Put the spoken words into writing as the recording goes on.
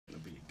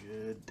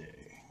Good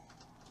day.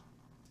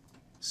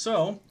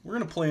 So, we're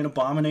going to play an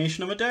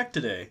abomination of a deck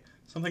today.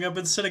 Something I've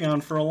been sitting on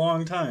for a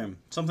long time.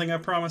 Something I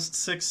promised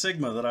Six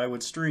Sigma that I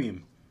would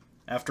stream.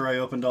 After I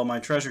opened all my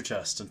treasure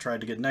chests and tried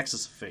to get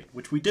Nexus of Fate,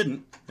 which we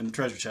didn't in the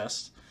treasure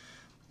chest.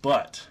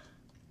 But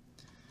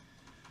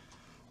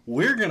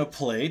we're going to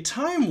play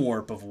Time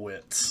Warp of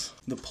Wits.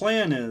 The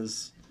plan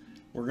is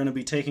we're going to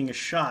be taking a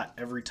shot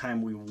every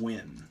time we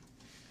win.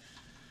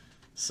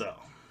 So.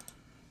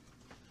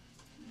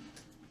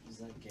 Is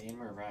that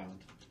game or round?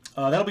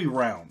 That'll be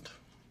round.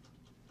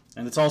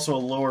 And it's also a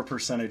lower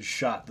percentage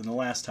shot than the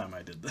last time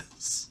I did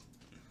this.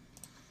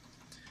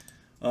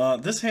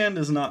 This hand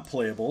is not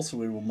playable, so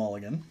we will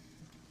mulligan.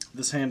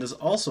 This hand is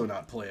also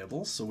not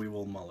playable, so we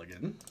will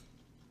mulligan.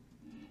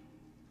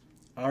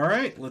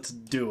 Alright, let's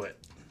do it.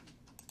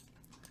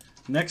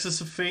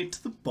 Nexus of Fate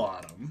to the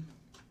bottom.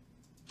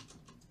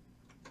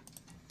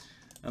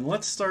 And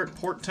let's start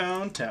Port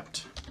Town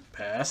tapped.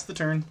 Pass the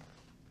turn.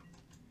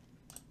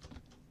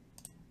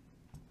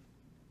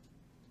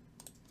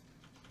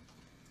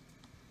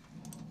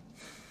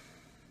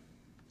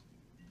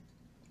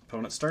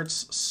 Opponent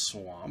starts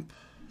Swamp.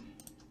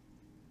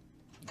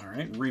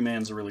 Alright,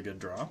 Remand's a really good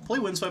draw. Play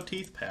Windswept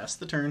Heath, pass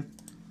the turn.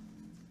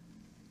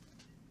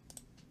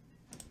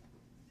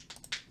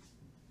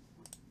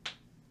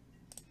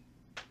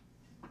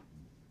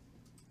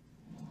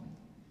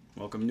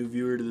 Welcome new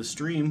viewer to the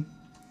stream.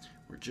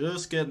 We're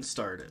just getting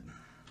started.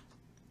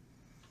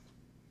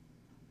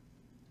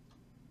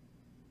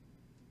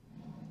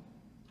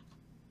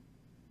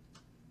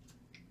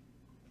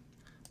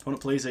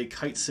 Opponent plays a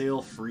Kite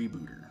Sail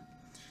Freebooter.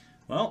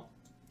 Well,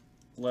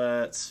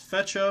 let's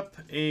fetch up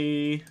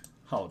a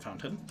Hollow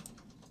Fountain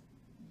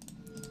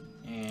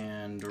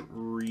and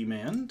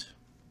Remand.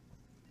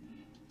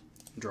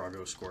 Draw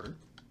Ghost Quarter.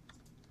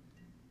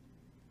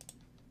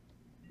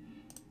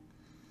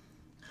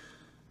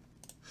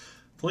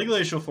 Play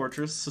Glacial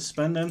Fortress,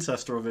 suspend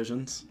Ancestral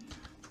Visions,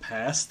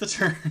 pass the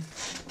turn.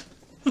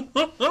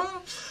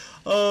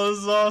 Oh, this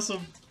is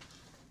awesome.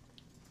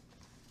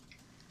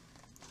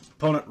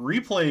 Opponent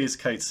replays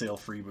Kite Sail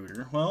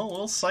Freebooter. Well,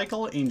 we'll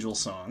cycle Angel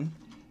Song.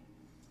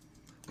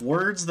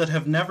 Words that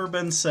have never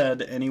been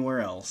said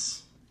anywhere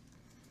else.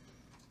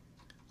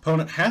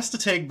 Opponent has to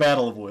take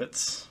Battle of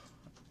Wits,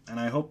 and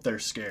I hope they're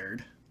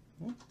scared.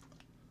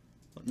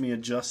 Let me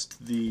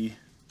adjust the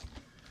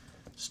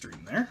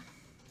stream there.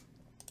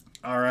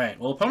 Alright,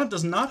 well, opponent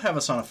does not have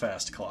us on a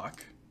fast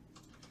clock.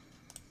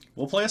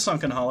 We'll play a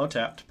Sunken Hollow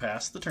tap to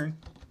pass the turn.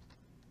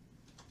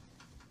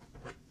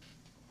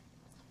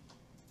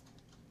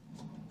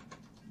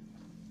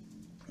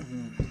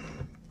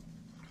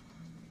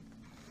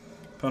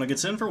 Opponent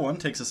gets in for 1,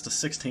 takes us to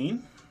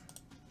 16.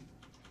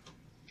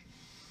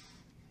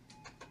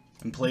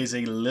 And plays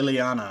a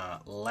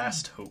Liliana,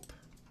 Last Hope.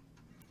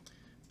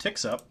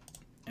 Ticks up,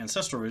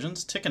 Ancestral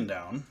Visions, ticking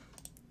down.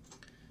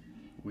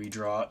 We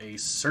draw a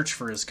Search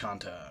for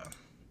Iskanta.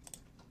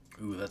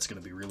 Ooh, that's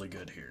going to be really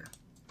good here.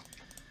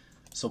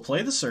 So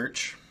play the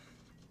Search,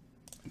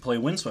 play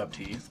Windswept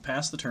Heath,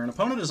 pass the turn.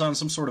 Opponent is on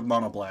some sort of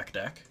mono-black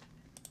deck.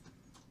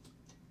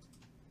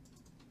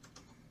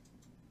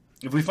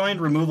 If we find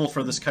removal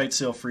for this Kite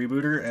Sail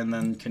Freebooter and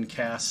then can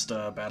cast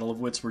Battle of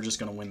Wits, we're just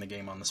going to win the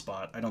game on the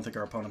spot. I don't think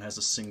our opponent has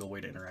a single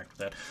way to interact with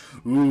that.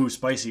 Ooh,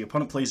 spicy.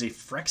 Opponent plays a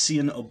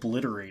Phyrexian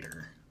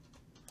Obliterator.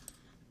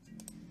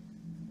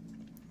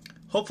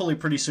 Hopefully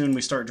pretty soon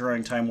we start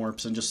drawing Time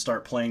Warps and just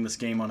start playing this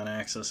game on an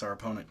axis our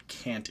opponent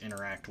can't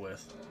interact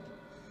with.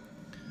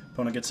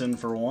 Opponent gets in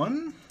for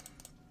 1.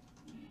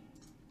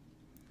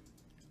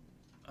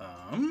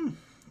 And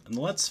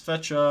let's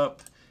fetch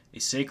up a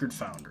Sacred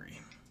Foundry.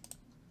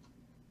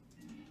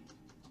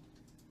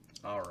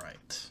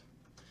 Alright.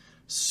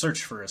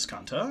 Search for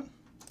Iskanta.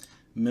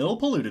 Mill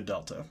Polluted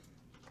Delta.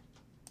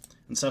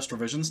 Ancestral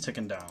Visions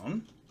ticking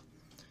down.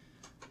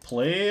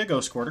 Play a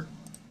Ghost Quarter.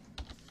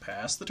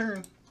 Pass the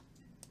turn.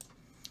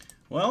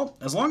 Well,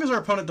 as long as our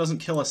opponent doesn't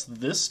kill us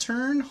this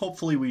turn,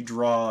 hopefully we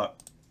draw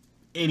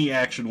any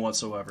action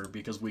whatsoever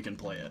because we can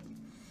play it.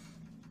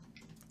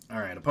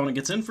 Alright, opponent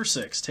gets in for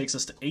 6, takes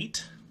us to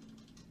 8.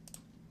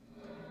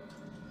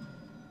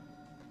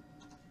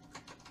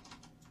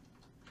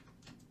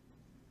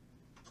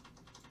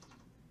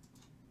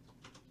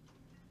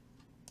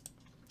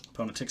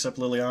 Opponent ticks up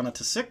Liliana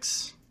to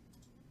 6.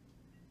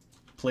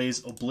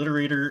 Plays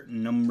Obliterator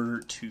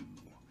number 2.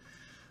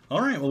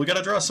 Alright, well we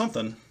gotta draw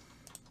something.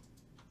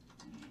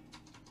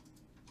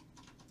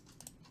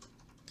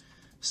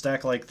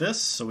 Stack like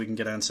this so we can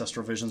get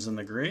Ancestral Visions in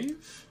the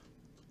grave.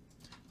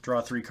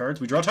 Draw 3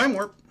 cards. We draw Time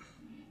Warp.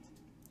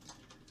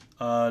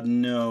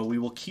 No, we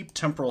will keep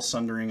Temporal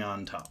Sundering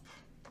on top.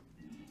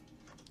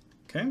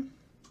 Okay.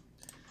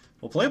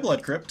 We'll play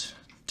Blood Crypt.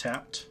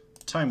 Tapped.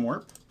 Time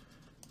Warp.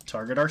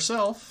 Target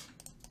ourself.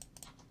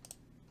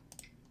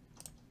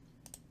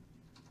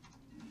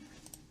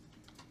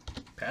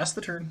 Pass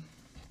the turn.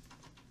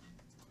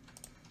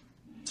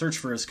 Search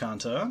for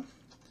Iskanta.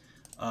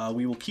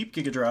 We will keep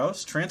Giga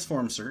Drowse,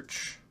 Transform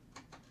Search,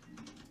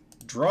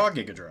 draw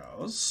Giga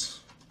Drowse,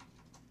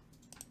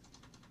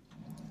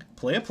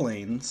 Play a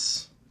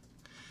Plains.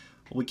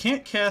 Well, we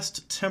can't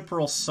cast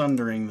Temporal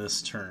Sundering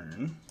this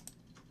turn.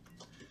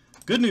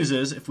 Good news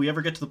is, if we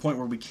ever get to the point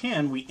where we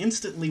can, we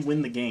instantly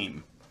win the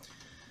game.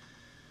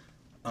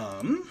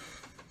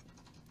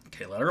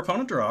 Okay, let our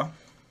opponent draw.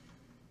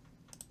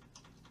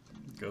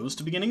 Goes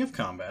to beginning of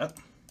combat.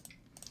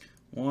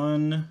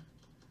 1,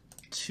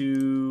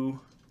 2,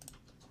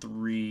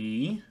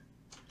 3.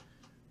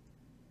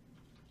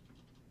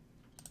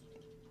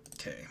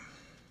 Okay.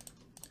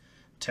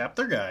 Tap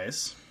their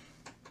guys.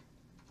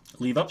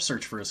 Leave up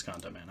Search for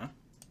Iskanta mana.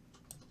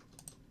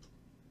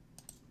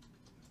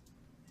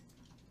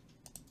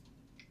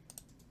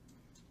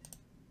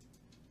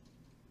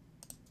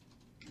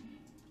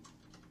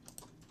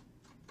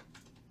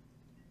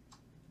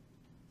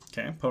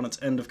 Okay,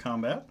 opponent's end of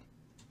combat.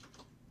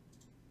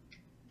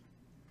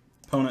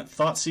 Opponent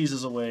Thought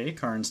Seizes away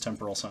Karn's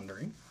Temporal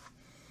Sundering.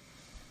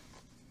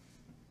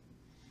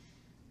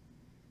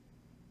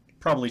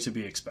 Probably to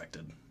be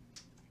expected.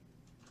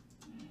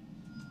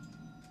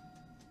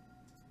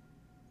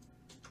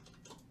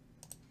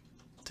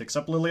 Ticks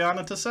up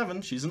Liliana to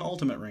 7. She's in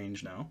ultimate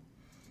range now.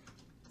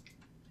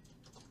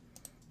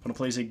 Opponent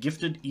plays a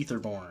Gifted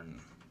Aetherborn.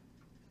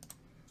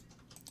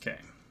 Okay.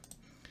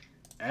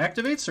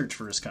 Activate Search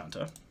for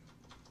Iskanta.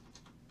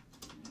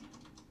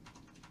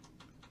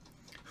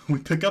 We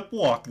pick up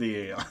Walk the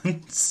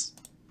Aeons.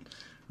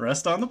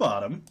 Rest on the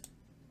bottom.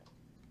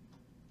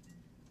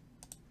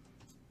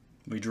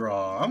 We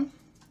draw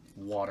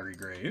Watery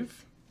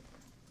Grave.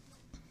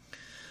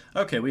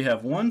 Okay, we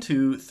have 1,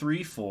 2,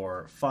 3,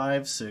 4,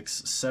 5, 6,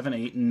 7,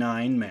 8,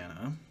 9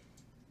 mana.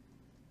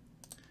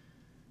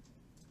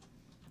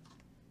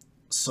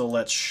 So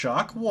let's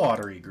shock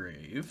Watery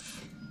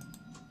Grave.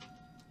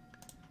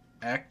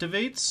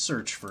 Activate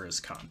Search for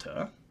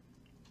Iskanta.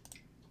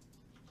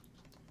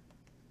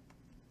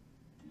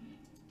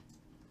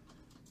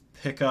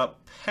 Pick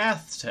up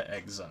Path to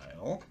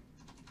Exile.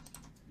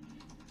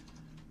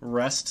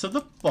 Rest to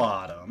the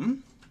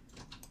bottom.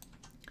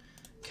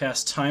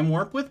 Cast Time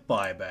Warp with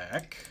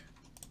Buyback.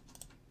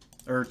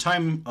 Or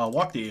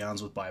Walk the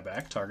Aeons with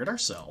Buyback. Target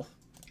ourselves.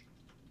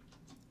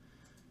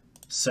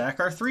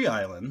 Sack our 3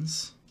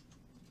 islands.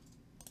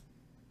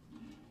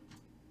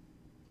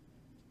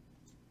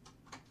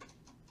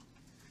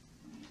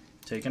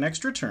 Take an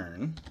extra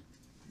turn.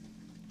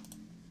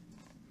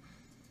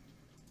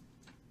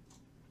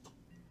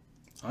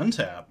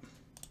 Untap.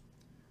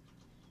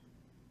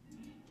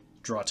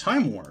 Draw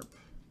Time Warp.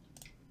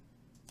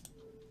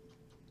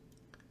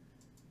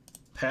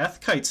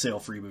 Path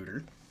Kitesail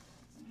Freebooter.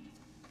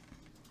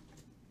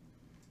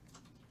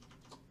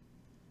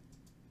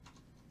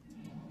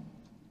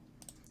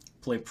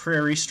 Play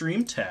Prairie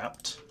Stream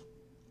tapped.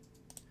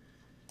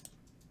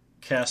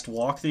 Cast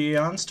Walk the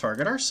Aeons,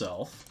 target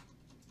ourself.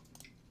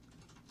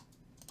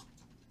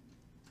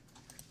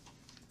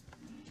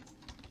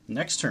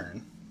 Next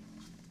turn.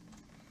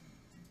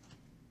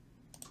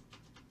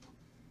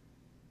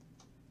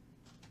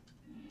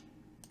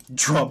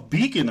 Draw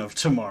Beacon of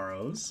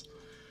Tomorrows.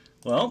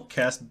 Well,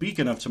 cast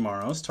Beacon of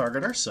Tomorrows,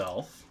 target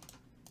ourself.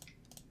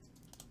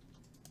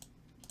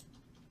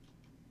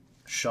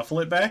 Shuffle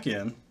it back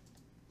in.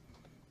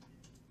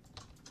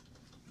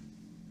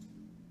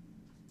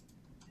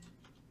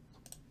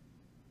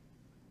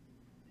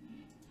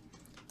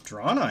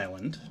 Draw an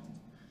island.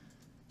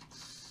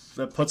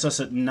 That puts us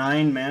at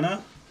 9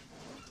 mana.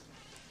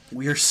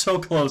 We are so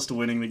close to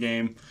winning the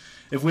game.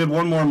 If we had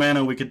 1 more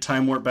mana, we could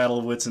Time Warp Battle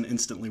of Wits and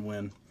instantly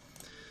win.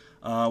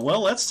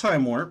 Well, let's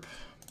Time Warp.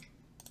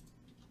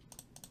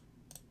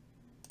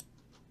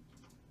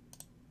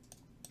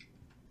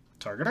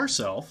 Target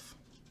ourself.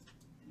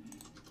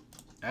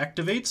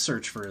 Activate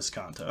Search for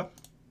Iskanta.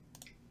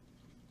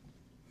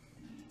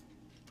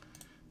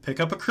 Pick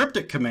up a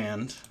Cryptic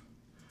Command.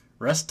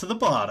 Rest to the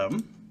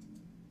bottom.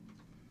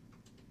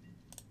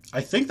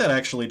 I think that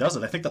actually does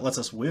it. I think that lets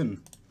us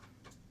win.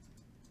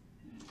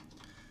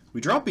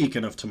 We draw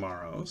Beacon of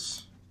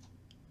Tomorrows.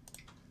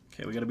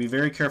 Okay, we got to be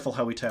very careful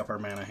how we tap our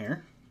mana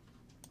here.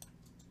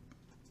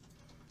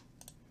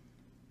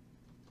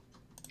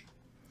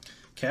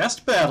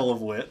 Cast Battle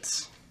of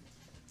Wits.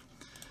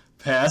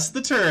 Pass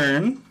the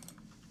turn.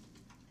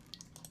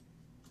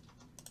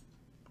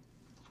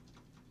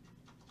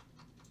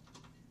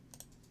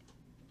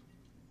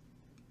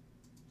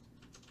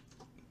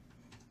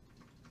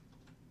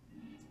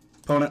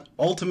 Opponent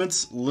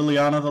ultimates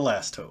Liliana the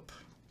Last Hope.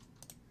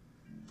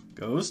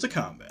 Goes to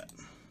combat.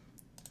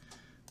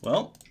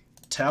 Well,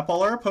 tap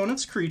all our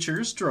opponent's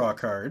creatures, draw a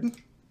card.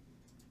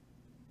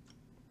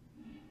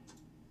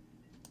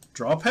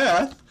 Draw a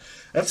path.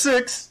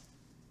 F6.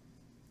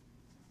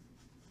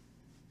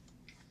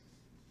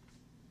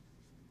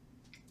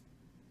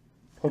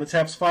 Opponent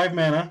taps 5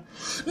 mana.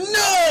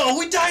 No!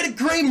 We died a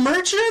Grey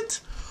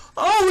Merchant?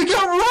 Oh, we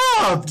got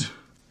robbed!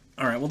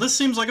 Alright, well this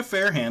seems like a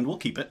fair hand. We'll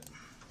keep it.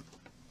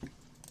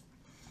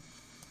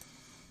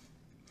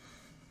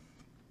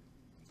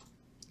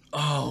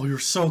 Oh, we were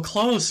so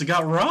close. It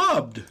got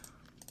robbed.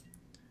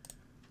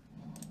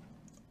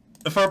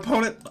 If our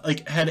opponent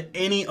like had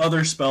any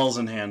other spells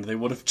in hand, they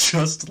would have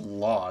just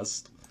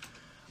lost.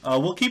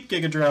 We'll keep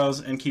Giga Drowse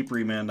and keep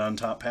Remand on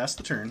top past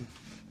the turn.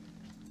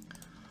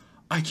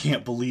 I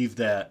can't believe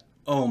that.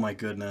 Oh my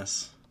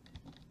goodness.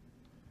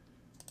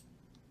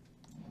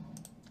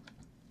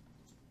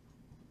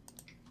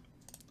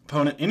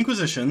 Opponent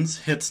Inquisitions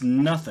hits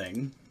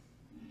nothing.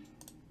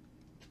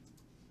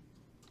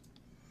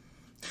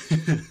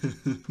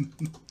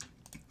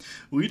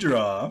 We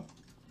draw.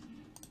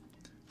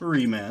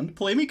 Remand.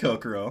 Play me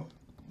Kokoro.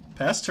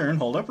 Pass turn,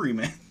 hold up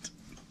Remand.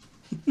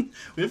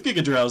 We have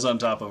Giga Drowse on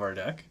top of our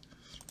deck.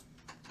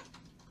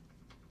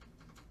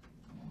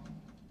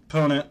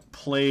 Opponent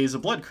plays a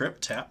Blood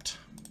Crypt, tapped.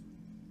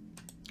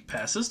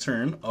 Passes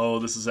turn. Oh,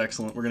 this is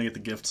excellent. We're going to get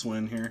the Gifts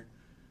win here.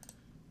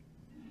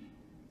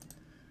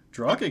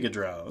 Draw Giga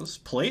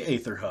Drowse. Play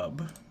Aether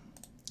Hub.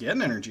 Get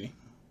an energy.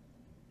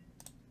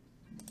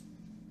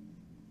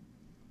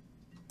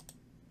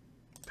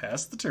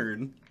 Pass the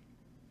turn.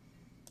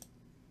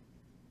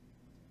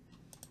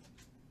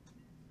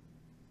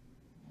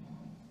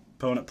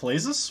 Opponent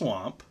plays a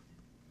Swamp.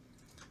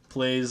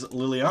 Plays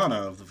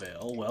Liliana of the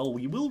Veil. Well,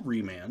 we will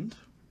Remand.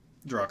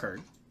 Draw a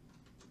card.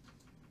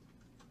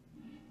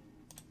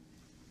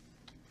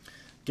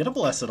 Get a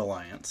Blessed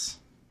Alliance.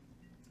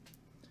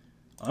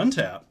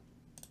 Untap.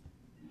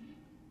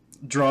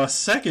 Draw a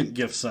second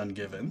Gifts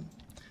Ungiven.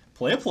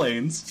 Play a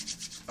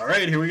Plains.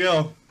 Alright, here we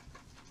go.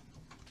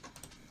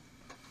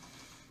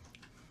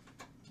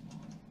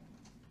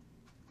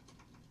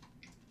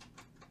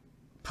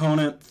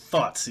 Opponent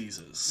Thought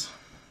Seizes.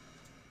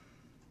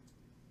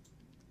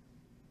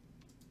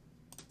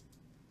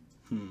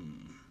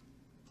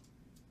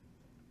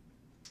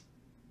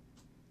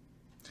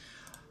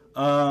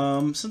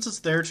 Since it's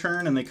their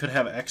turn and they could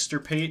have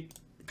Extirpate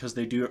because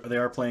they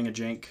are playing a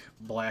jank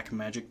black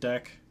magic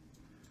deck.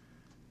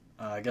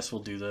 I guess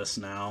we'll do this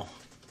now.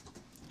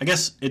 I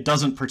guess it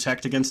doesn't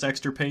protect against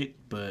Extirpate,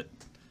 but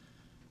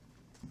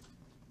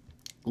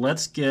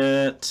let's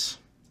get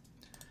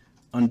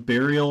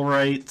Unburial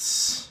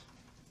Rites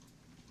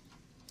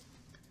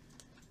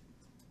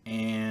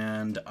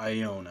and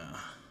Iona,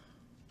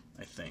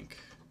 I think.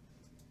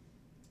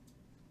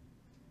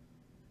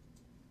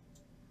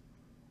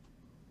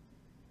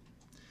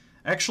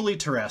 Actually,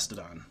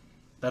 Terastodon.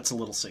 That's a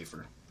little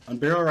safer.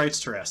 Unburial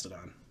Rites,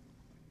 Terastodon.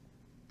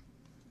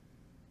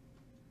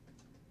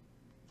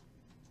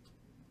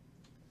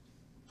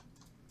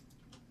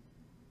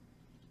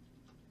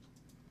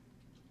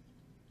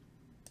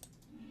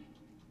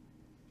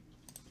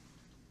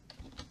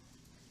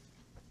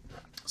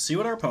 See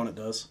what our opponent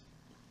does.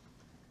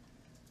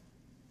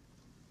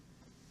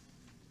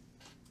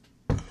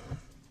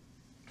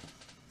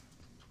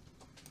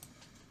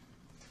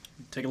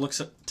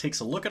 Takes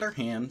a look at our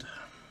hand.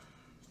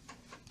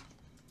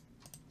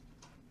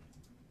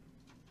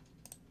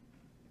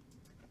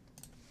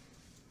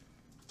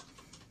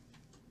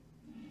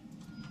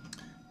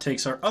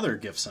 Takes our other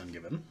Gifts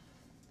Ungiven.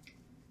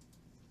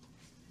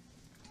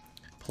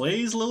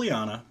 Plays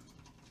Liliana.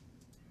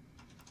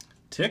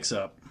 Ticks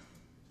up.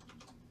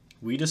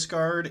 We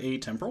discard a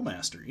Temporal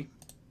Mastery.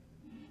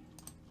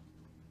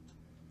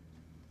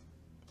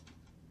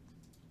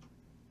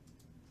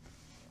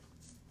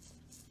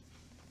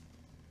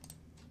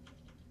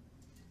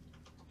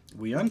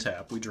 We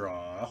untap, we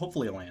draw,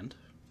 hopefully a land.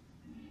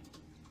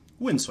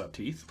 Windswept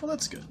Heath, well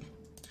that's good.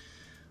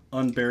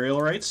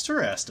 Unburial Rites,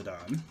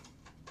 Terastodon.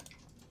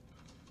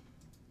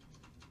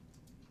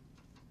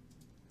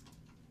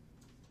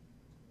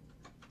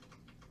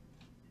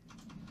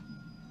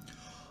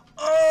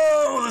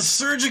 Oh, the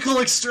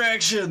Surgical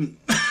Extraction!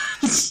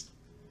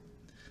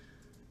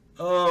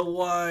 Oh,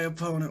 why,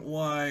 opponent,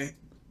 why?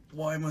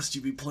 Why must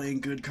you be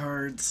playing good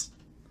cards?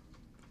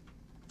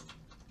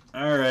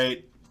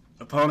 Alright.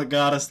 Opponent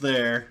got us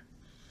there.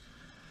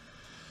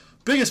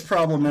 Biggest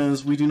problem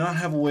is we do not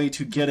have a way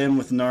to get in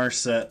with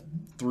Narset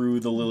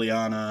through the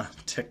Liliana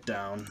tick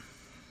down.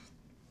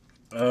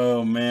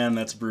 Oh man,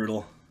 that's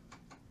brutal.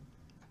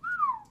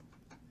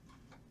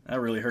 That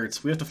really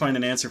hurts. We have to find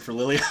an answer for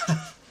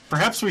Liliana.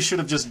 Perhaps we should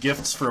have just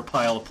gifts for a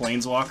pile of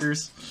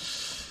Planeswalkers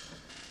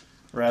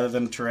rather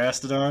than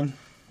Terastodon.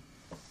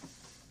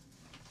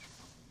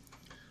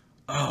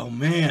 Oh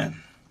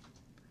man.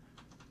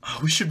 Oh,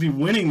 we should be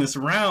winning this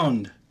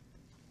round.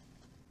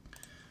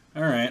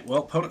 Alright,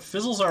 well, opponent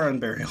fizzles our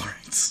Unburial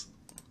Rites.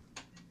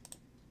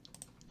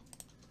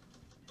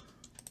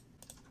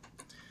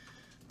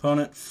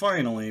 Opponent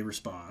finally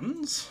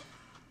responds.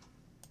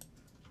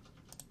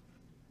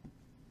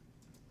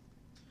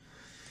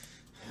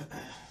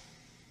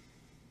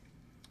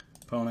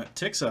 Opponent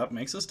ticks up,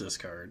 makes us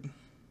discard.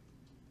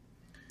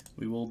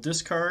 We will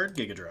discard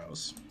Giga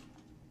Drowse.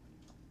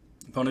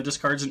 Opponent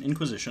discards an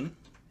Inquisition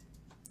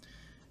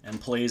and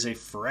plays a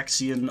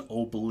Phyrexian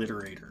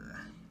Obliterator.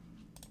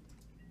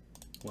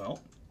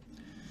 Well,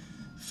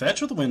 fetch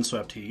with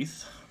Windswept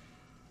Heath.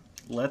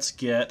 Let's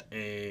get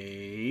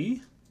a...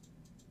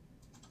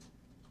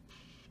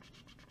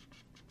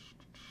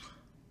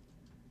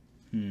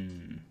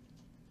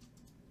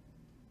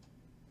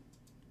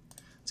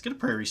 Let's get a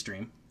Prairie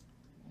Stream.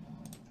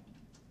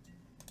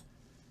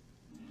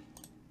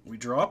 We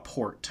draw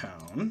Port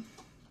Town.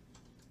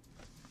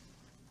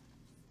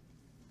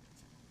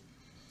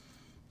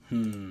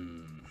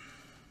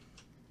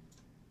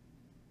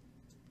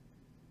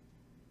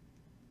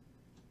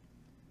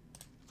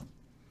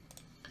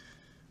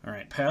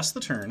 Alright, pass the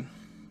turn.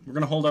 We're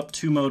going to hold up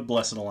 2-mode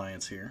Blessed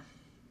Alliance here.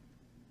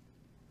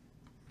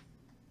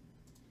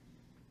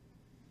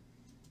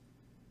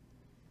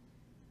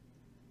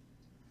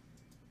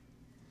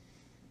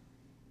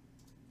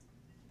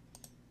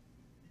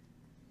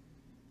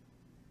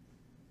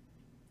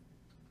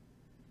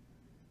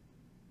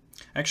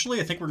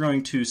 Actually, I think we're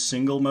going to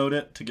single mode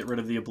it to get rid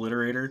of the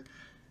Obliterator,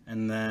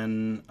 and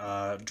then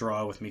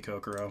draw with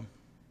Mikokoro.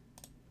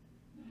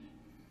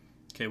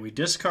 Okay, we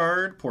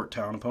discard Port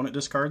Town. Opponent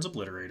discards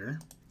Obliterator.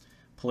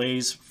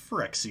 Plays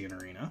Phyrexian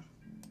Arena.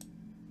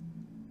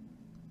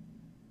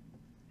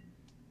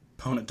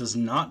 Opponent does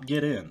not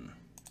get in.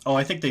 Oh,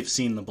 I think they've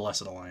seen the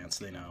Blessed Alliance.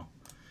 They know.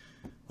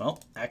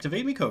 Well,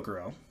 activate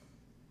Mikokoro.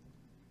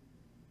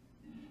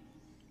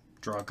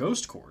 Draw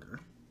Ghost Quarter.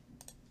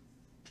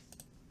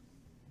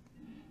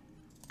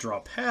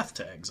 Draw Path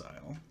to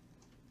Exile.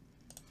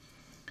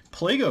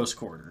 Play Ghost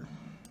Quarter.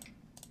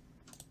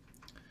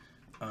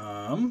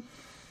 Let's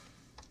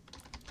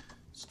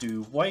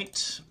do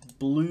white,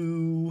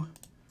 blue,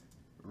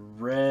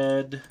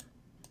 red,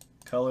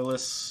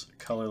 colorless,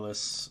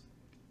 colorless,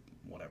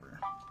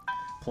 whatever.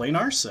 Play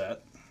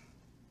Narset.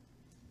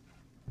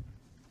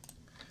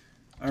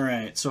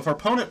 Alright, so if our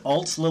opponent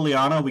ults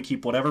Liliana, we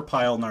keep whatever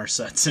pile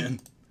Narset's in.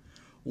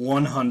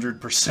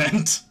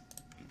 100%.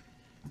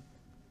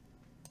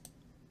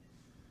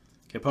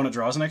 Okay, opponent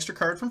draws an extra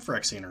card from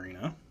Phyrexian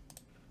Arena.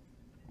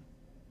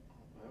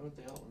 Why would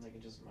they ult when they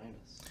can just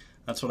minus?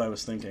 That's what I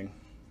was thinking.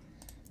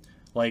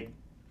 Like,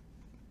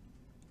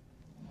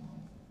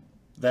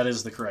 that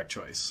is the correct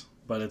choice,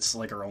 but it's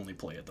like our only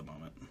play at the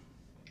moment.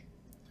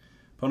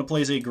 Opponent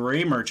plays a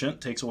Gray Merchant,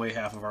 takes away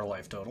half of our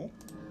life total.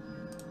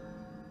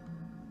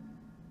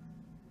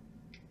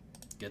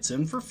 Gets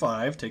in for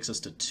 5, takes us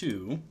to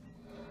 2.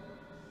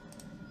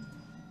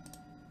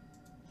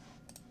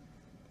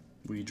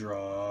 We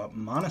draw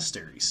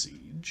Monastery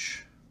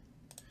Siege.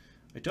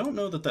 I don't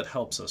know that that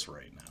helps us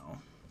right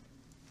now.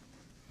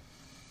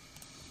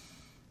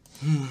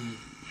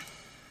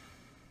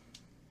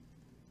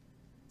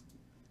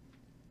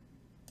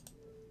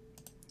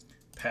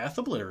 Path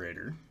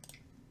Obliterator.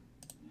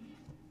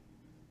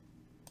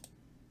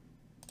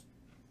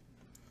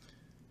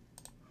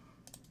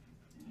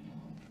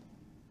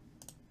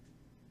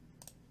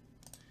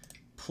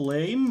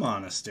 Play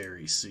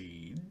Monastery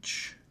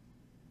Siege.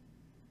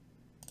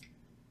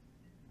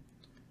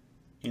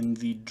 In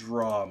the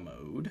draw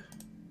mode,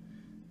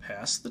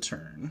 pass the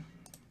turn.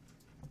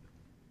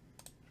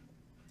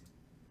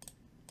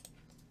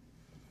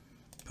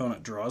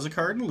 Opponent draws a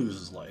card and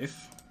loses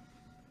life.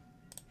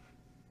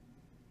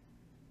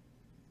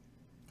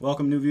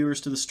 Welcome new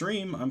viewers to the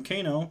stream. I'm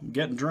Kano,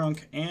 getting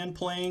drunk, and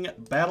playing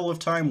Battle of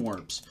Time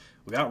Warps.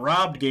 We got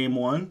robbed game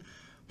 1,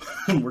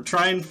 and we're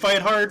trying to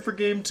fight hard for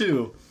game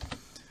 2.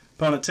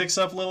 Opponent ticks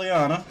up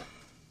Liliana.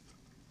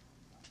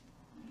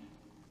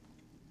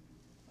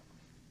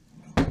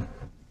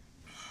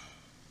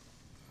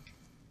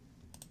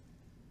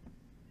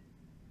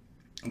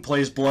 And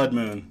plays Blood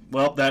Moon.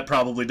 Well, that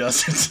probably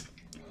does it.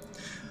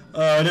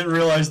 I didn't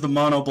realize the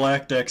mono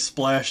black deck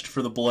splashed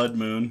for the Blood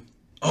Moon.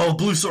 Oh,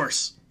 blue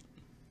source!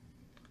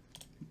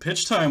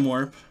 Pitch Time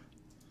Warp.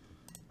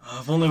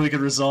 Oh, if only we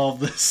could resolve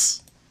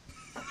this.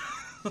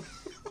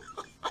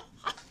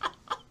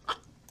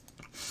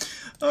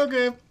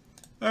 Okay.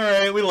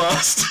 Alright, we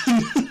lost.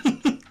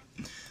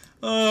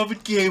 Oh,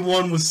 but game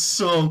 1 was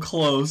so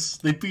close.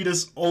 They beat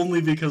us only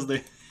because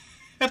they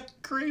had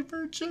Gray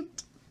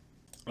Merchant.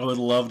 I would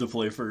love to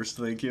play first,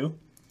 thank you.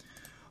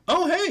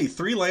 Oh, hey,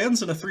 3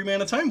 lands and a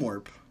 3-mana Time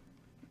Warp.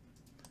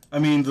 I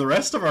mean, the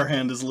rest of our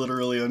hand is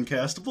literally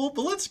uncastable,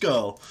 but let's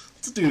go.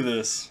 Let's do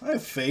this. I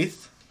have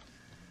faith.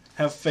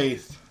 Have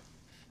faith.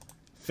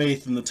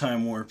 Faith in the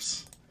Time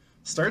Warps.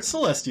 Start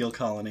Celestial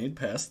Colonnade,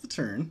 pass the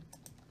turn.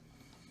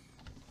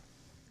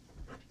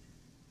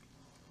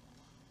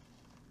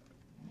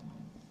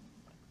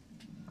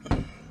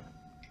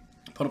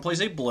 Opponent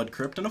plays a Blood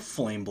Crypt and a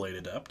Flameblade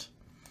Adept.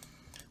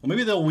 Well,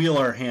 maybe they'll wheel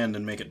our hand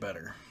and make it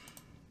better.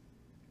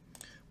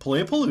 Play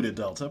a Polluted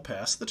Delta,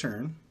 pass the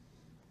turn.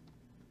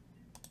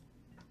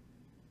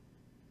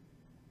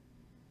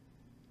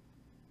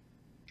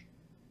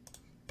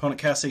 Opponent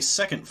casts a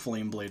second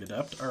Flameblade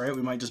Adept. Alright,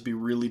 we might just be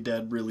really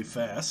dead really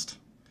fast.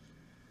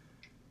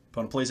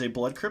 Opponent plays a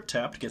Blood Crypt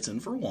tapped, gets in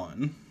for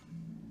 1.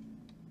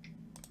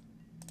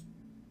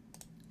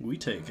 We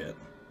take it.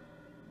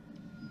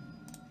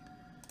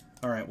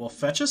 Alright, we'll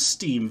fetch a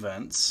Steam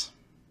Vents.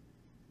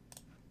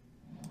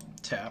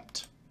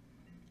 Tapped.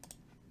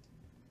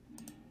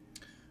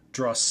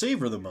 Draw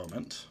Savor the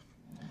Moment.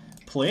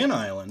 Play an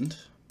island.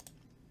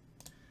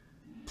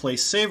 Play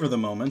Savor the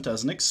Moment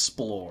as an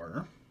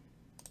Explorer.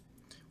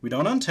 We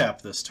don't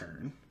untap this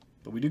turn,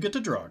 but we do get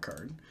to draw a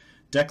card.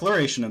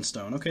 Declaration in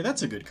Stone. Okay,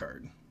 that's a good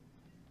card.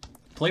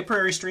 Play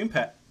Prairie Stream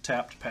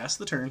tapped, pass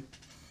the turn.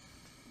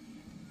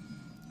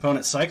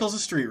 Opponent cycles a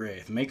Street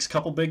Wraith, makes a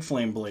couple big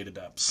Flame Blade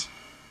Adepts.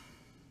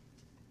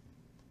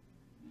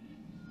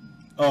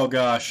 Oh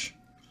gosh.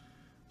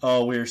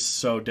 Oh, we're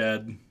so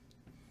dead.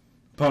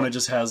 Opponent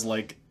just has,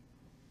 like,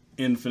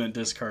 infinite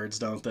discards,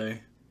 don't they?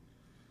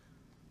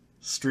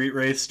 Street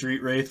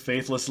Wraith,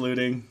 Faithless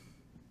Looting.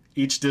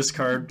 Each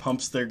discard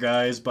pumps their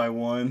guys by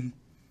 1.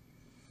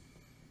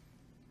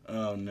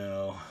 Oh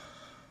no.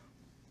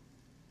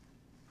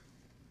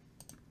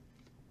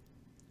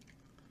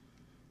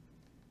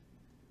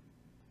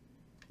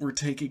 We're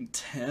taking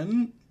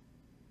 10.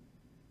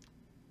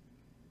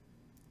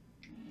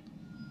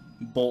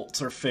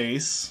 Bolts our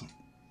face.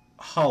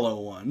 Hollow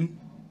One.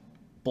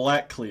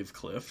 Black Cleave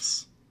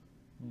Cliffs.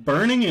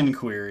 Burning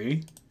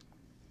Inquiry.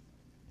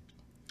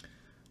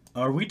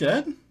 Are we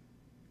dead?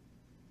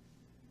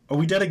 Are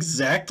we dead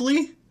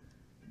exactly?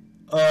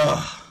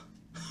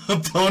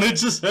 Opponent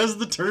just has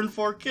the turn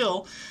 4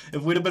 kill.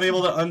 If we'd have been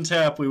able to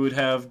untap, we would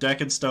have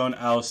Deck and Stone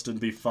oust and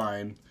be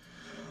fine.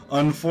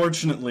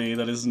 Unfortunately,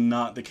 that is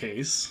not the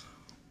case.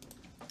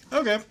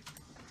 Okay.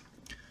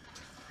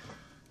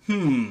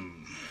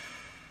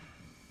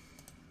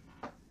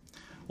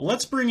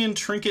 Let's bring in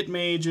Trinket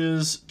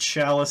Mages,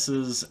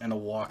 Chalices, and a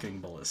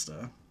Walking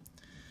Ballista.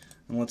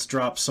 And let's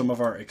drop some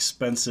of our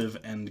expensive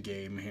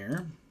endgame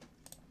here.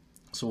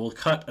 So we'll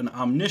cut an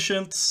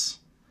Omniscience.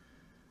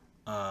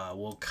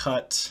 We'll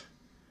cut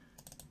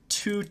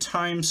 2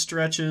 time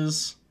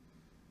stretches,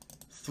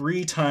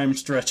 3 time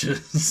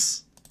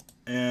stretches,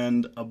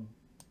 and a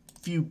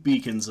few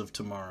Beacons of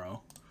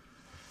Tomorrow.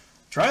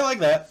 Try like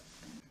that.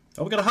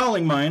 Oh, we got a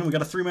Howling Mine. We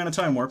got a 3-mana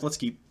Time Warp. Let's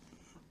keep.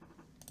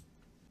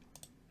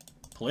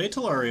 Play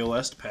Telaria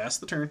West, pass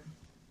the turn.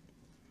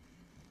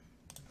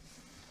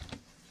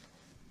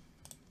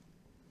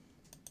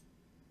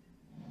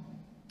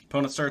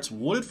 Opponent starts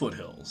Wooded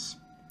Foothills.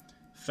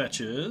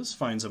 Fetches,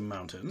 finds a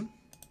mountain,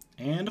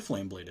 and a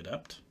Flameblade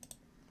Adept.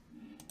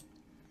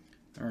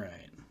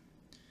 Alright.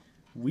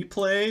 We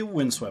play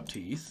Windswept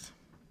Heath.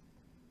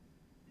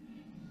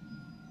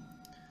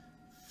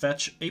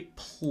 Fetch a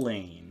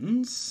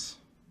Plains.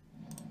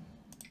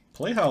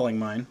 Play Howling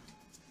Mine.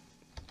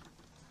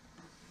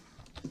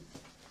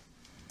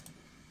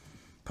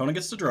 Opponent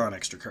gets to draw an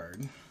extra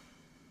card.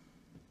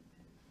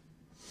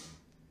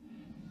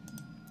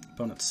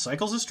 Opponent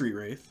cycles a Street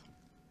Wraith.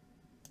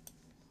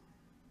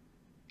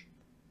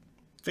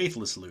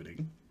 Faithless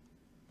Looting.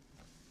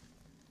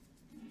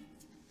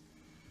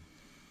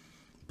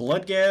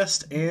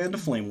 Bloodghast and a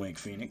Flamewake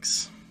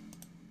Phoenix.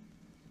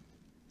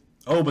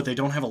 Oh, but they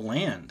don't have a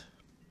land.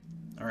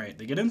 Alright,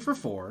 they get in for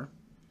 4.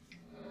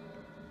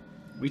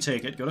 We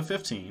take it, go to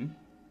 15.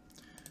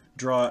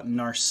 Draw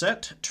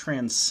Narset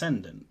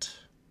Transcendent.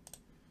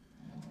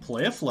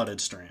 Play a Flooded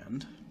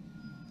Strand.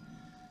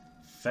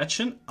 Fetch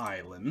an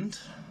island.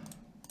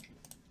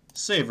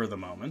 Savor the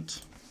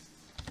moment.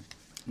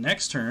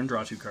 Next turn,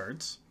 draw 2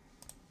 cards.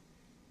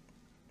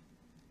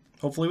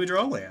 Hopefully we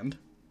draw a land.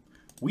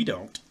 We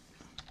don't.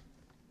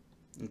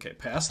 Okay,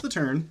 pass the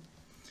turn.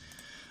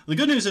 The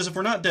good news is if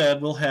we're not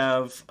dead, we'll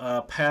have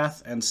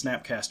Path and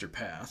Snapcaster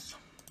Path.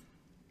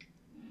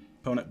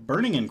 Opponent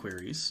Burning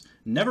Inquiries.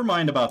 Never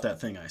mind about that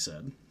thing I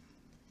said.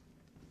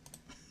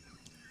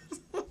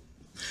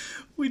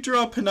 We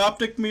draw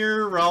Panoptic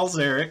Mirror,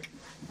 Ralzeric,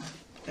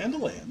 and a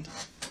land.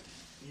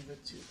 You have a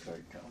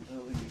 2-card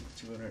combo, we need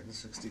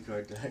 260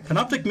 card deck.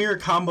 Panoptic Mirror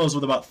combos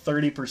with about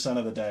 30%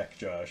 of the deck,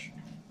 Josh.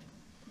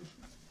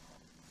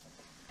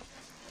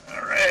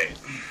 Alright.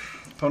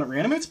 Opponent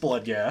reanimates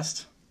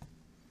Bloodghast.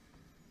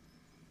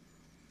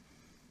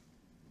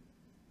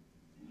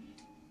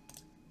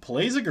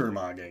 Plays a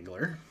Gurmag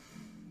Angler.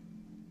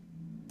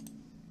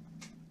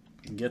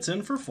 Gets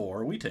in for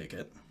 4, we take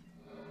it.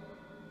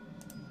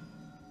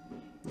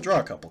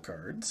 Draw a couple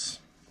cards.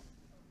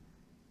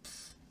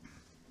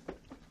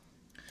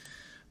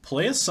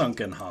 Play a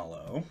Sunken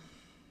Hollow.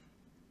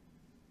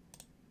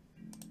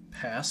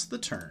 Pass the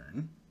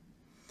turn.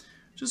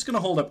 Just going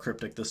to hold up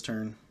Cryptic this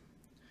turn.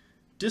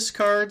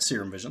 Discard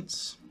Serum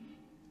Visions.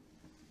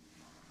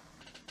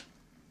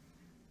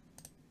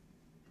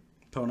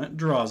 Opponent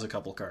draws a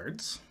couple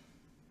cards.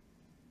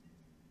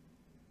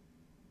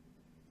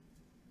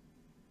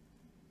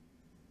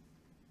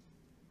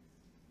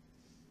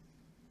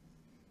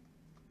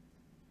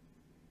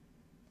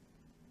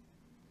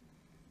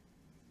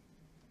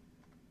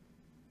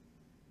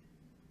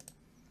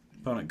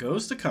 Opponent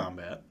goes to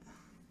combat.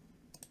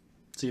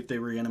 See if they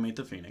reanimate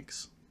the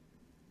Phoenix.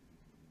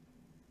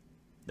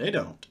 They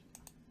don't.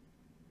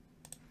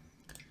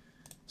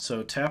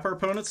 So tap our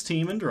opponent's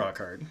team and draw a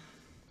card.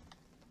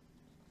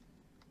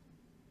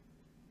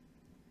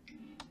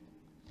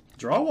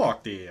 Draw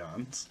Walk the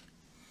Aeons.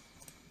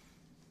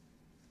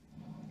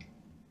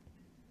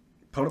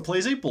 Opponent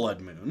plays a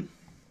Blood Moon.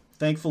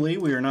 Thankfully,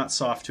 we are not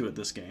soft to it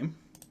this game.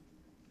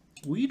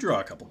 We draw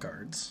a couple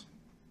cards.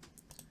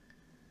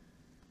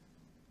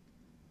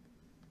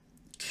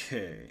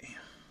 Okay,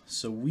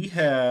 so we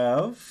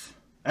have...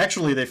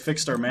 Actually, they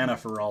fixed our mana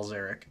for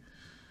Ralzeric.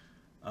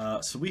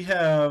 So we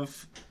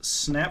have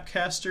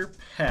Snapcaster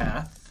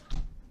Path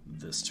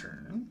this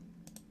turn.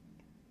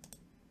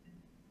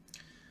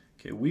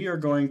 Okay, we are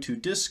going to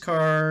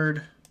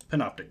discard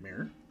Panoptic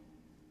Mirror.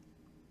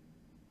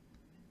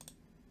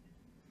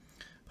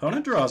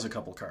 Opponent draws a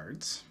couple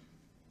cards.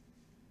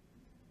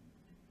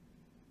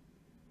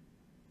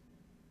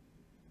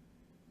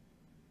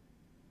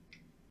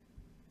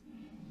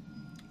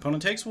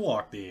 Opponent takes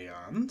Walk the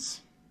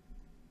Aeons.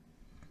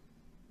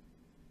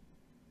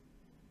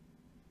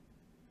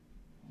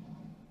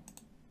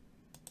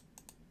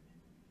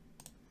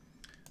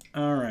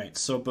 Alright,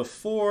 so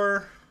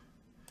before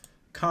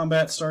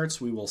combat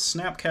starts, we will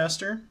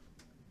Snapcaster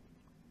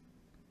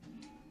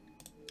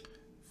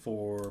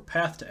for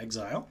Path to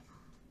Exile.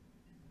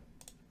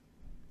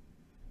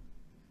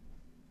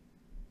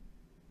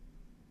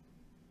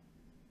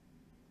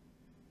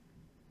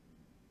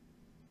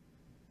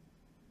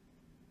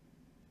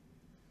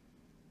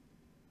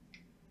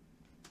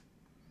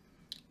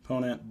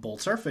 Opponent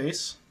bolts our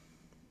face.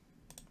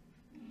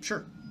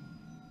 Sure.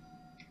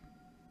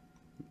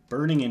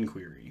 Burning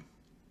Inquiry.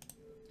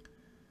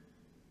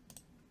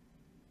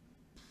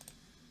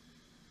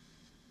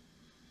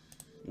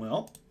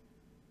 Well,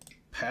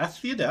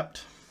 Path the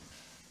Adept.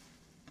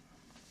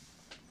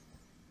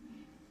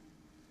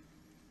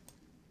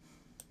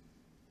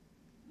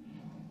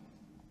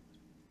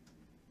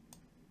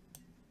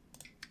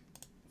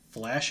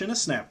 Flash in a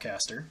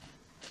Snapcaster.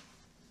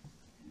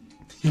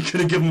 You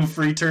could have given him a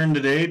free turn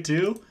today,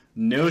 too?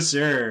 No,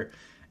 sir.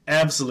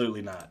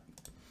 Absolutely not.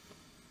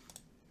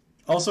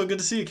 Also, good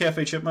to see you,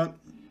 Cafe Chipmunk.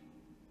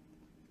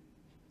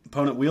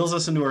 Opponent wheels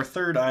us into our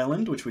third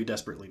island, which we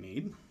desperately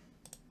need.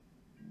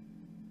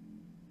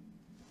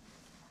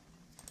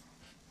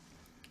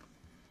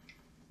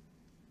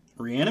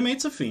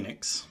 Reanimates a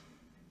Phoenix.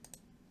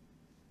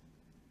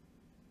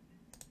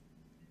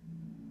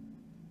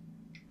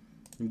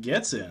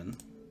 Gets in.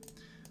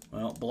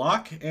 Well,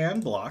 block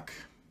and block.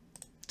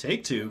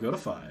 Take 2, go to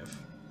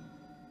 5.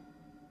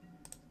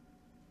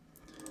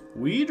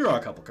 We draw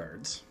a couple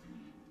cards.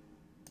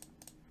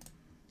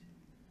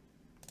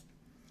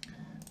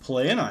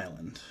 Play an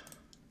island.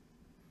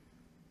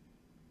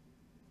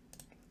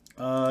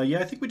 Yeah,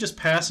 I think we just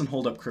pass and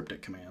hold up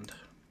Cryptic Command.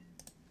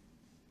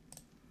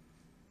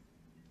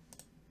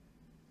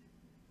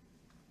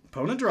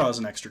 Opponent draws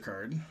an extra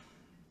card.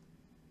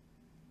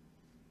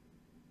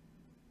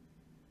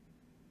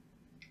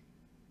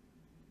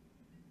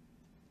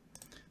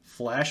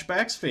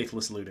 Flashbacks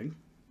Faithless Looting.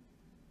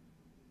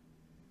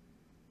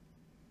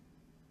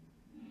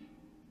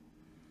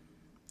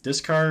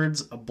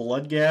 Discards a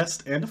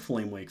Bloodghast and a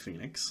Flamewake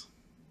Phoenix.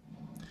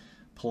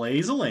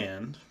 Plays a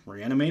land.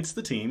 Reanimates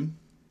the team.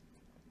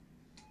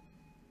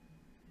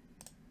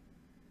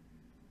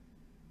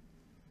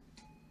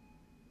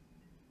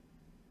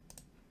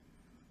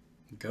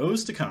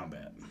 Goes to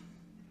combat.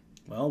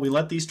 Well, we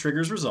let these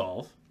triggers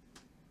resolve.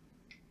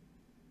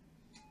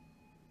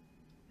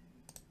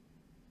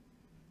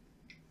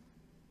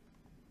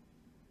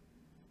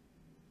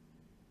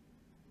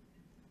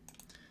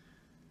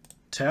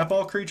 Tap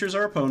all creatures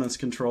our opponents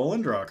control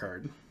and draw a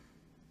card.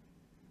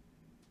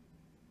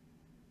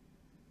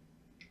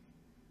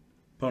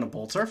 Opponent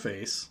bolts our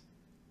face.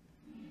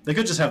 They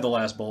could just have the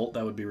last bolt.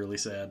 That would be really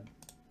sad.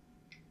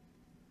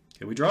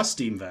 Okay, we draw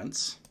Steam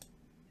Vents.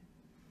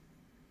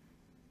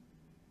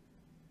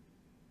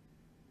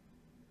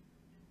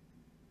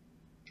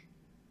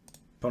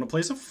 Opponent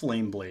plays a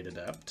Flameblade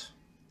Adept.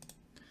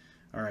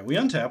 Alright, we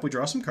untap, we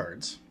draw some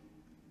cards.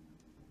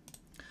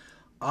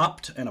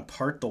 Opt and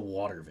Apart the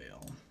Water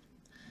Veil.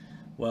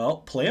 Well,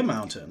 play a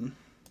mountain,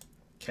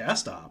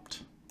 cast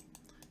Opt,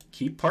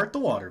 keep Part the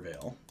Water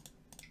Veil,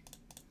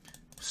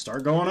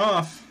 start going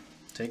off,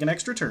 take an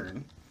extra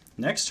turn,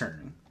 next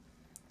turn,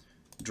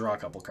 draw a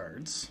couple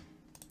cards,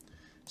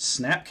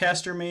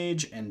 Snapcaster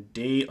Mage and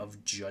Day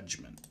of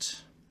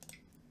Judgment.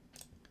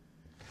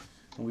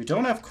 We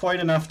don't have quite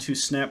enough to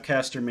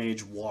Snapcaster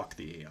Mage Walk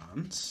the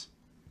Aeons,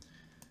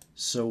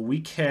 so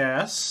we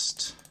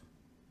cast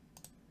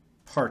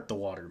Part the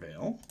Water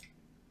Veil.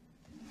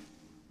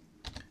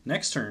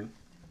 Next turn,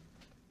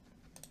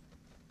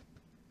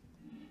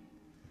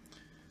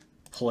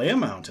 play a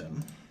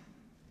mountain,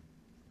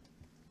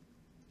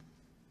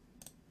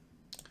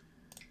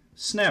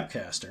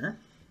 Snapcaster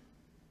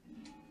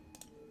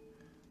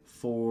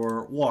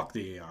for Walk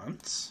the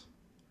Aeons.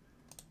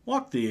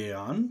 Walk the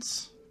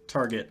Aeons,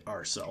 target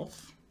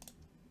ourself.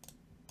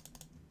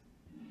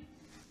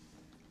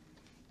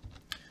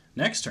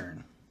 Next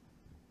turn,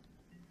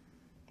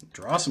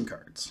 draw some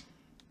cards.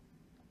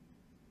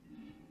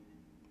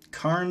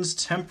 Karn's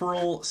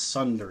Temporal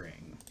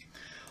Sundering.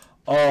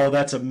 Oh,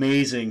 that's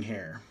amazing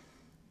here.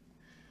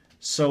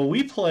 So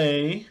we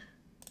play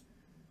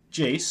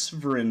Jace,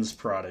 Vryn's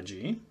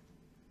Prodigy.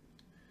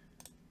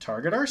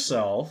 Target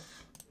ourselves.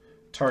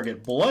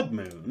 Target Blood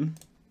Moon.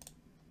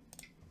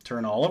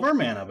 Turn all of our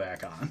mana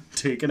back on.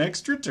 Take an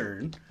extra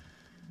turn.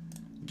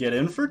 Get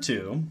in for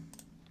 2.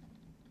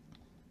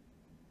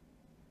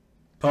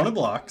 Opponent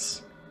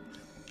blocks.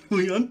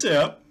 We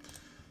untap.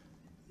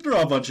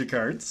 Draw a bunch of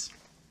cards.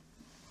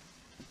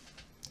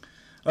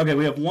 Okay,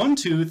 we have 1,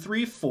 2,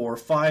 3, 4,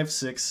 5,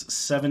 6,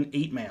 7,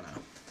 8 mana.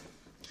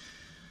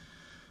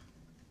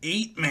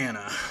 8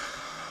 mana.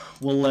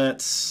 Well,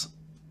 let's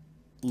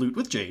loot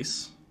with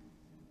Jace.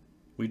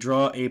 We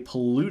draw a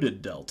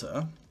Polluted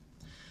Delta.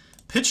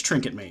 Pitch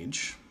Trinket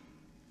Mage.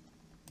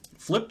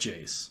 Flip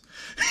Jace.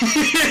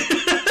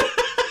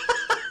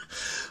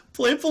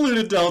 Play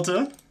Polluted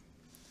Delta.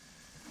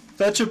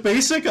 Fetch a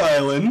basic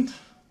island.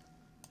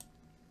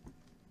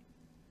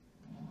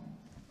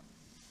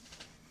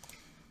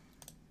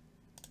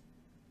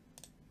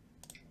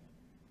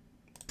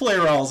 Play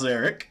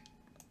Ralzeric.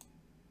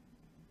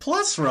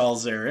 Plus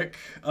Ralzeric.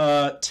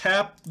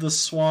 Tap the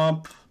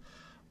swamp.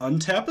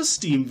 Untap a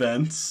Steam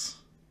Vents.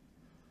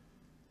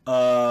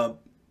 Plus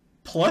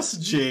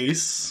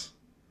Jace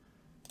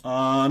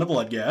on a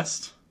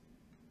Bloodghast.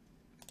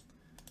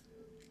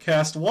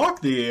 Cast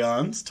Walk the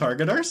Aeons.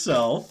 Target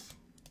ourselves.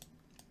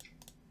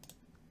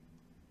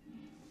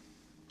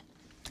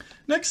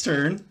 Next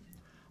turn,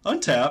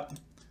 untap,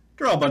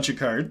 draw a bunch of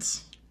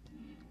cards.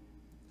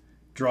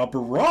 Draw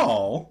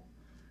Brawl.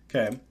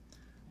 Okay.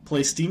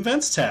 Play Steam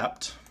Vents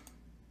tapped.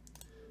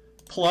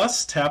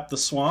 Plus tap the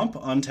swamp,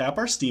 untap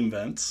our Steam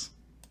Vents.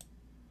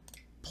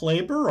 Play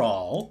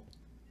Brawl.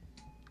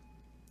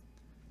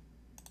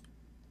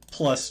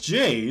 Plus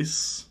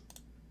Jace.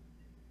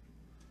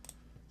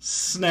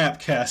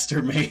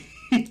 Snapcaster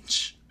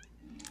Mage.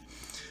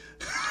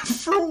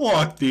 For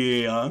Walk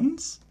the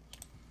Aeons.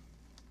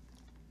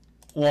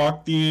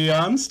 Walk the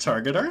Aeons,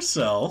 target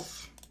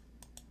ourselves.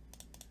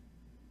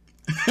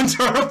 And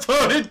our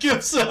opponent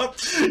gives up.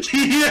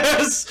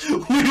 Yes!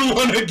 We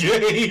won a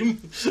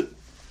game!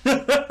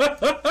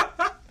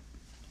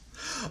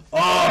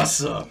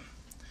 Awesome.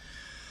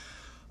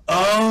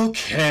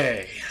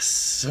 Okay,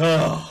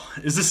 so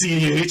is this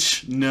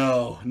EDH?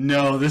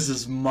 No, this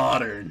is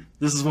modern.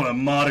 This is what a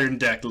modern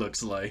deck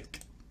looks like.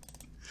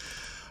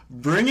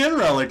 Bring in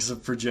Relics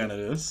of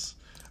Progenitus.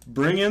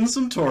 Bring in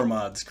some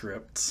Tormod's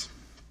Crypts.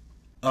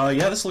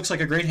 Yeah, this looks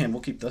like a great hand.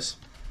 We'll keep this.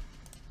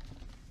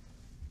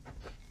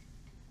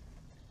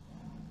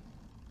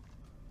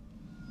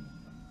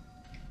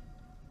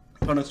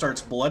 Opponent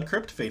starts Blood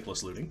Crypt,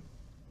 Faithless Looting.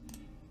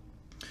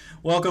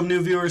 Welcome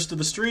new viewers to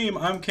the stream.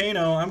 I'm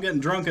Kano. I'm getting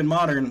drunk in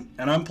Modern,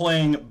 and I'm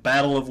playing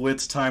Battle of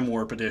Wits Time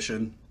Warp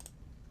Edition.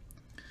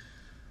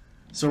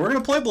 So we're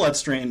going to play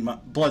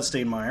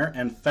Bloodstained Mire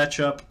and fetch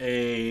up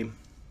a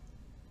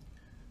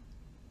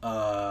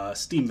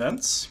Steam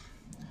Vents.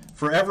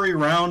 For every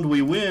round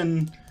we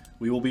win,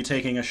 we will be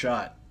taking a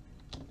shot.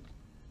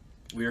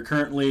 We are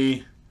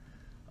currently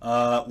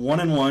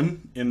 1-1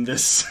 in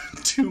this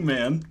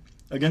 2-man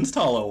against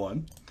Hollow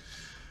One.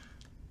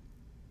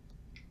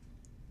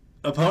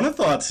 Opponent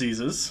Thought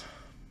Seizes.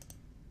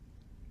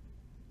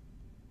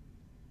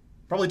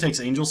 Probably takes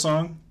Angel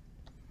Song.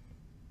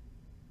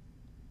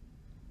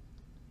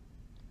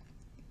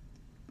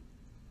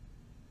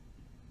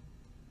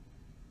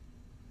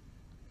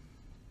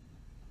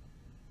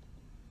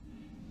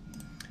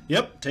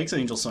 Yep, takes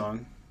Angel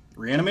Song.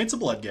 Reanimates a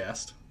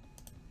Bloodghast.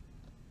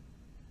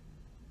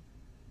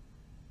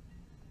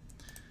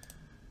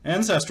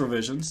 Ancestral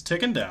Visions,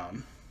 ticking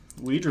down.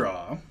 We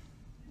draw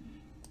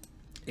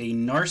a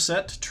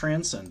Narset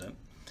Transcendent.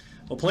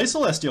 We'll play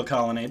Celestial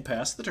Colonnade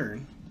past the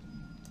turn.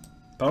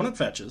 Opponent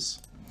fetches.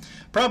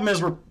 Problem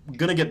is we're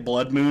going to get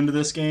Blood Moon to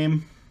this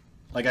game.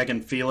 Like, I can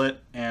feel it,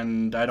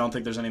 and I don't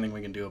think there's anything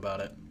we can do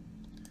about it.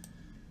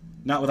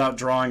 Not without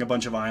drawing a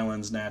bunch of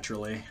islands,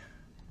 naturally.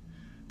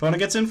 Opponent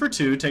gets in for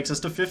 2, takes us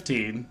to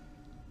 15.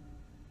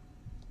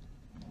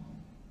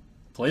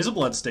 Plays a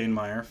Bloodstained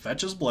Mire,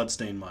 fetches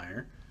Bloodstained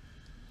Mire.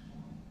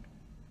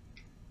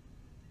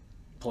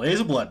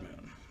 Plays a Blood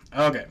Moon.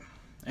 Okay.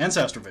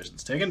 Ancestral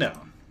Visions, taken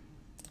down.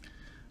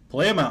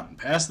 Play a Mountain,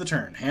 pass the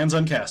turn, hands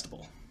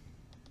uncastable.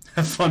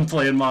 Have fun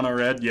playing mono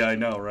red? Yeah, I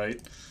know, right?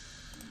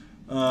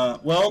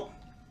 Well,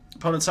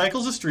 opponent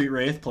cycles a Street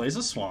Wraith, plays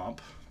a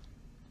Swamp.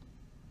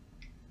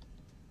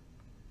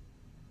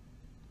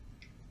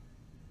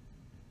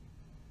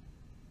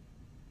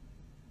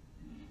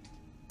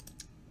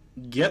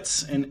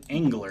 Gets an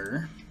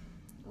Angler.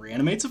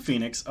 Reanimates a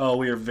Phoenix. Oh,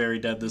 we are very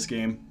dead this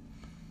game.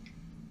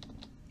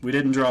 We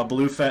didn't draw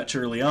blue fetch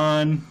early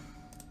on.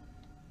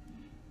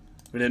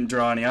 We didn't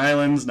draw any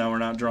islands. Now we're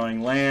not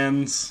drawing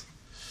lands.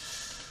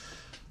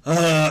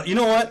 You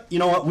know what? You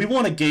know what? We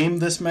won a game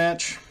this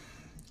match.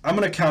 I'm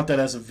going to count that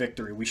as a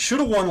victory. We should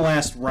have won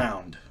last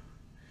round.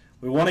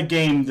 We won a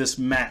game this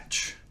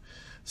match.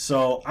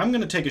 So I'm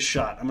going to take a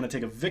shot. I'm going to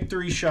take a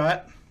victory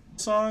shot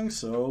song,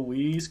 so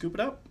we scoop it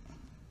up.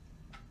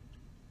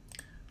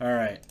 All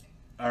right.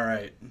 All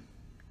right.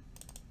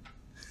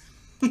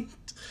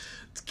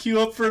 Let's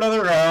queue up for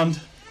another round.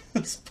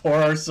 Let's pour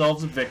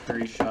ourselves a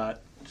victory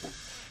shot.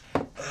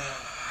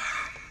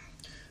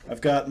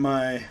 I've got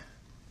my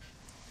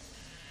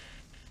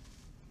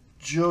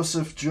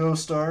Joseph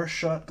Joestar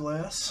shot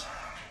glass.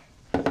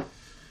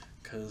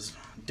 Because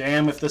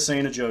damn if this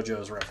ain't a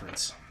JoJo's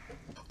reference.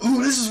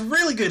 Ooh, this is a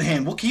really good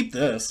hand. We'll keep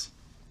this.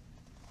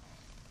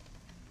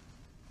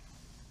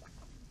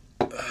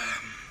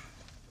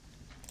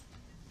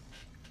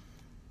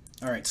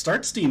 Alright,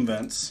 start Steam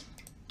Vents.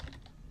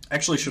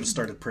 Actually should have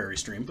started Prairie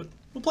Stream, but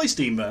we'll play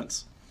Steam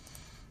Vents.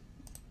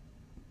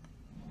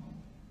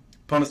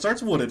 Opponent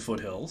starts Wooded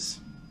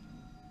Foothills.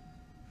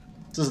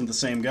 This isn't the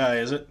same guy,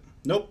 is it?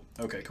 Nope.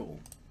 Okay, cool.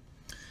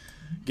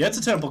 Gets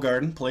a Temple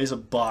Garden, plays a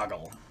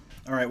Boggle.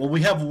 Alright, well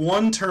we have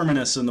one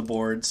Terminus in the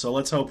board, so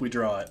let's hope we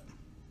draw it.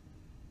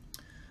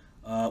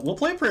 We'll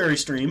play Prairie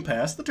Stream,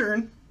 pass the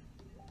turn.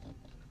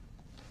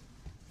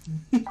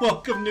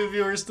 Welcome new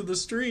viewers to the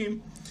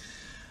stream.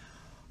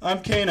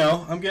 I'm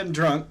Kano. I'm getting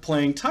drunk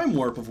playing Time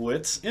Warp of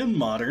Wits in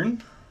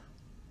Modern.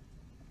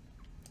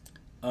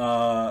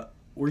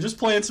 We're just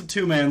playing some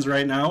two-mans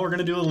right now. We're going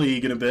to do a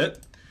league in a bit.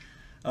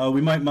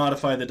 We might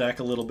modify the deck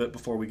a little bit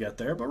before we get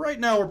there, but right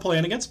now we're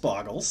playing against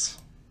Boggles.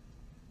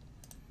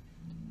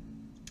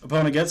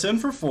 Opponent gets in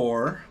for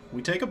 4.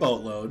 We take a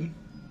boatload.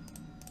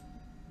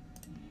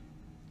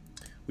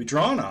 We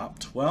draw an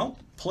Opt. Well,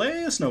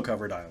 play a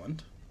Snow-Covered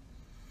Island.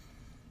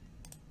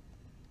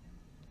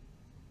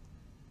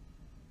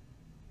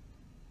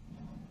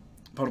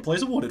 Opponent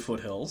plays a Wooded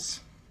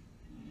Foothills.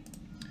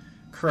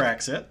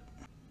 Cracks it.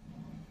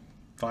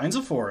 Finds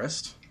a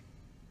forest.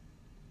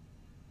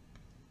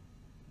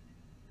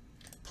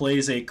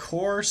 Plays a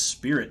Core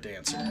Spirit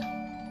Dancer.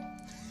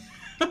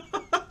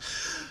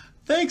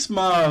 Thanks,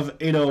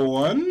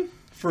 Mav801,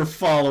 for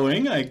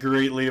following. I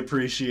greatly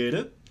appreciate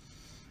it.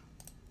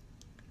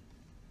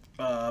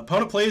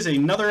 Opponent plays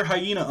another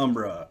Hyena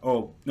Umbra.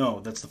 Oh, no,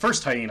 that's the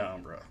first Hyena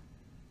Umbra.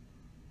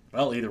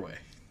 Well, either way.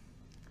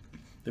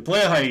 They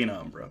play a Hyena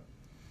Umbra.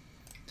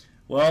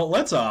 Well,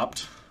 let's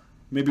opt.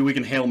 Maybe we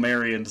can Hail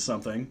Mary into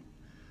something.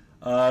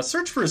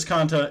 Search for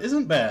Iskanta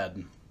isn't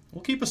bad.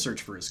 We'll keep a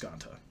Search for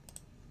Iskanta.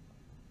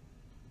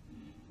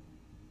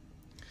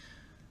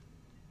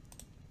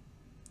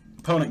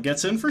 Opponent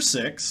gets in for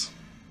 6.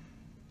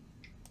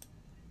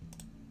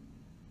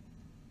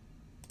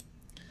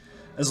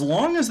 As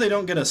long as they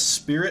don't get a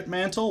Spirit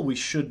Mantle, we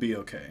should be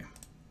okay.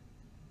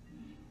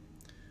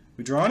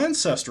 We draw an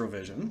Ancestral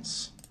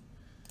Visions.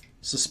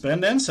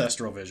 Suspend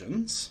Ancestral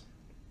Visions.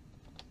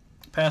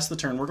 Pass the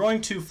turn. We're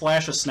going to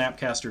flash a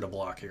Snapcaster to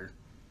block here.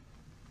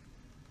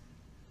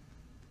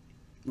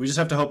 We just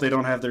have to hope they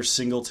don't have their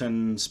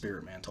Singleton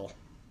Spirit Mantle.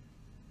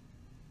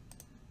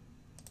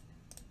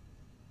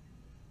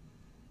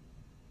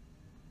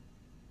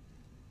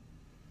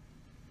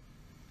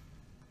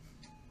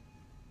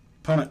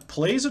 Opponent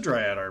plays a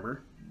Dryad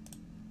Arbor.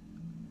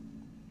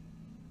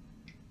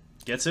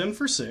 Gets in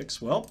for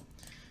 6. Well,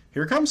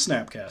 here comes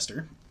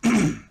Snapcaster.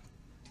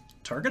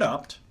 Target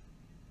Opt.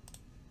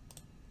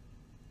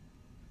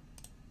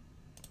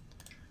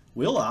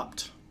 We'll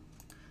Opt.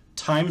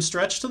 Time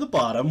Stretch to the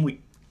bottom.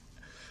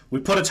 We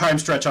put a Time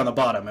Stretch on the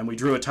bottom, and we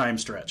drew a Time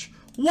Stretch.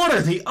 What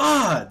are the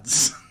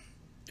odds?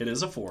 It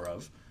is a 4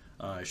 of.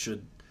 I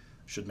should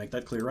make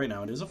that clear right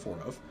now. It is a 4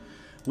 of.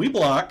 We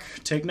block,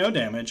 take no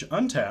damage,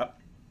 untap.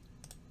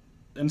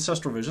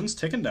 Ancestral Visions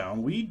taken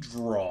down. We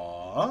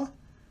draw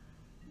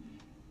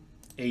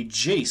a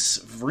Jace,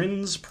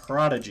 Vryn's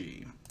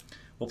Prodigy.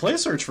 We'll play a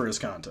Search for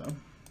Iskanta.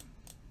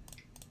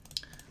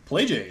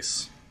 Play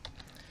Jace.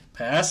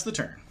 Pass the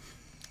turn.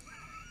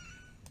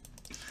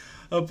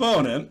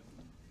 Opponent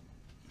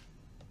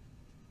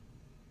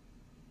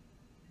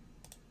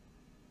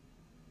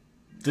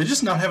they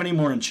just not have any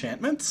more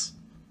enchantments?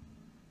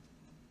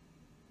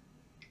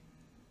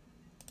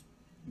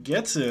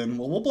 Gets in.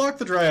 Well, we'll block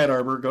the Dryad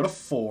Arbor, go to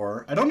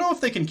 4. I don't know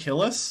if they can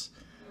kill us.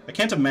 I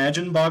can't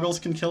imagine Boggles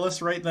can kill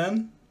us right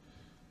then.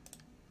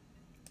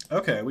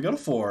 Okay, we go to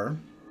 4.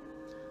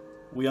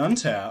 We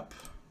untap.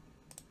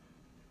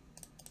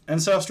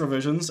 Ancestral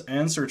Visions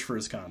and Search for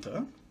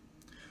Iskanta.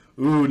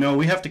 Ooh, no,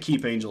 we have to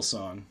keep Angel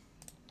Song.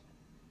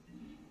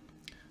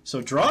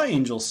 So draw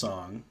Angel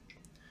Song.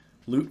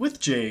 Loot with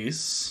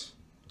Jace.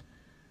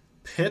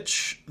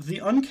 Pitch the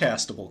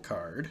uncastable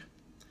card.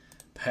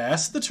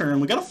 Pass the turn.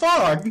 We got a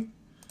Fog.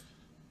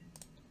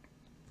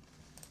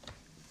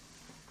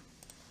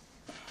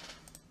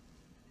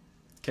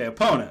 Okay,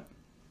 opponent.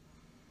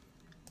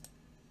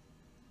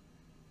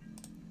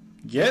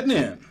 Getting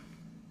in.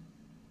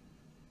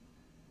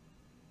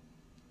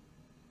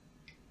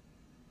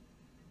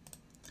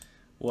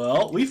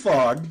 Well, we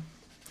Fog.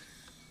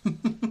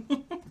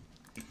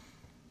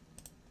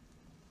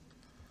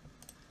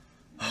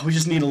 Oh, we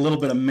just need a little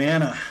bit of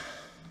mana.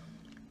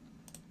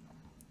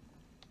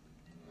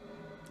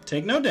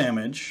 Take no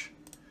damage.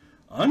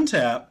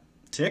 Untap.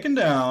 Taken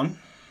down.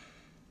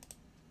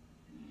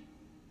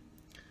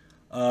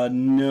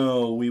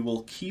 No, we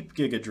will keep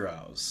Giga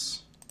Drowse.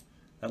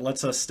 That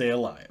lets us stay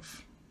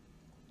alive.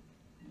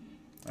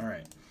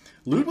 Alright.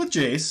 Loot with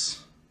Jace.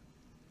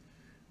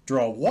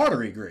 Draw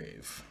Watery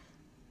Grave.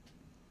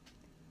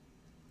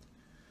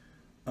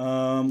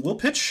 We'll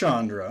pitch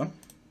Chandra.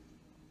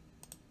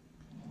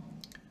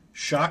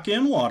 Shock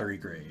in Watery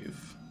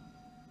Grave.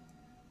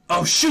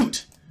 Oh,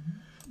 shoot!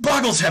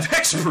 Boggles have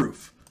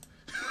hexproof!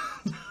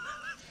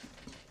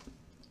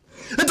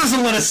 That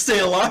doesn't let us stay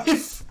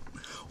alive!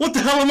 What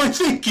the hell am I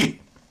thinking?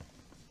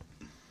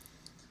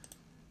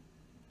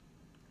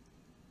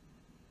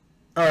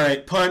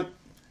 Alright, punt.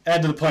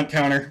 Add to the punt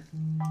counter.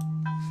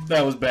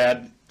 That was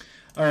bad.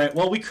 Alright,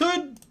 well, we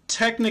could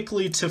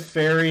technically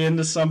Teferi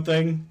into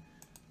something.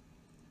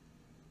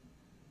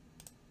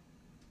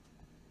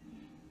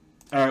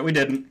 Alright, we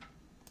didn't.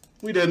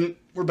 We didn't.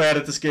 We're bad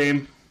at this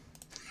game.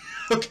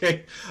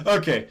 Okay.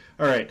 Okay.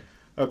 Alright.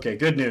 Okay,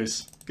 good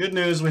news. Good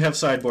news, we have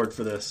sideboard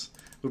for this.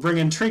 We bring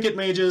in Trinket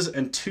Mages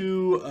and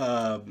two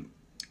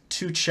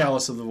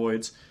Chalice of the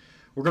Voids.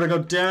 We're going to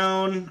go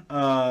down.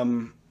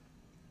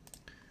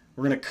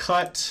 We're going to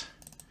cut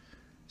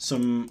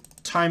some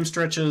Time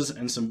Stretches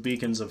and some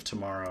Beacons of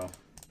Tomorrow.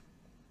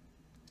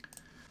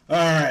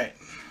 Alright.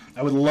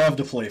 I would love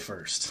to play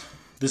first.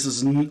 This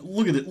is...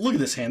 Look at it. Look at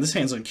this hand. This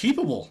hand's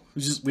unkeepable.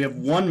 We have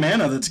 1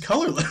 mana that's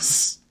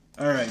colorless.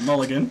 Alright,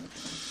 mulligan.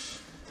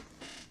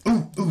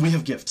 Ooh, we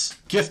have gifts.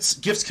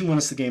 Gifts can win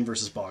us the game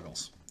versus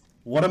Boggles.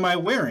 What am I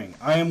wearing?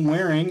 I am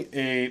wearing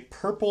a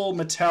purple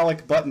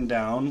metallic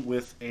button-down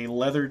with a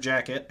leather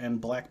jacket and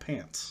black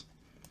pants.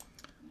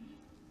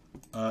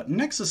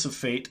 Nexus of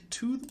Fate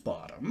to the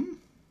bottom.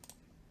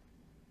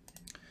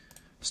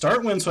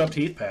 Start Windswept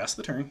Heath, pass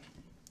the turn.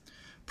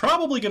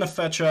 Probably going to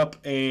fetch up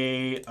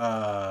a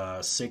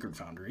Sacred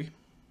Foundry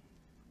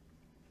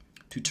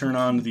to turn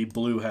on the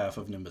blue half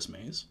of Nimbus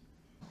Maze.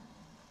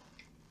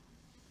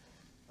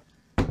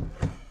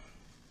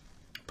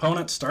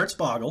 Opponent starts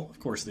Boggle. Of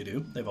course they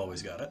do. They've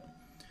always got it.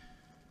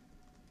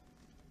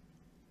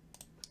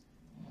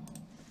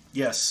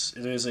 Yes,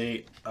 it is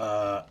a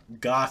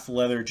goth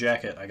leather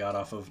jacket I got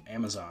off of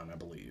Amazon, I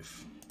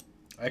believe.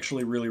 I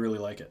actually really, really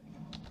like it.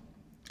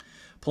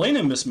 Play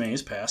Nimbus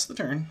Maze, pass the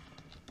turn.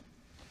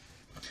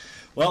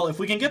 Well, if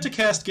we can get to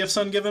cast Gifts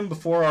Ungiven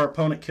before our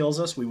opponent kills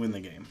us, we win the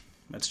game.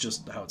 That's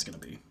just how it's going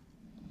to be.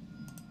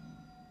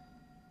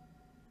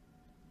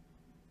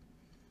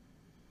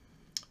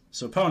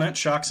 So opponent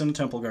shocks into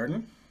Temple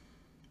Garden,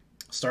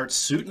 starts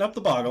suiting up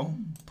the Boggle,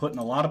 putting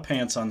a lot of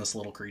pants on this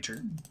little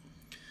creature.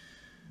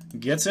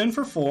 Gets in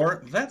for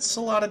 4. That's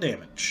a lot of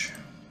damage.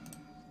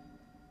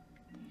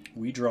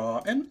 We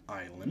draw an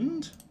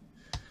island.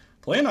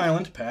 Play an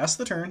island, pass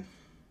the turn.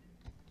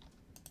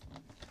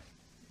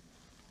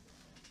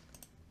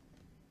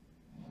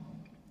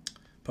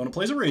 Opponent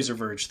plays a Razor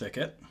Verge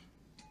Thicket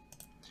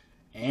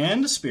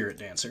and a Spirit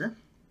Dancer.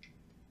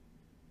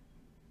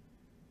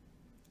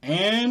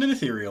 And an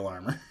Ethereal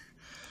Armor.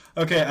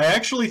 Okay, I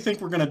actually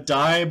think we're going to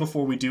die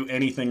before we do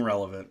anything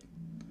relevant.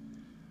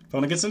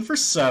 Opponent gets in for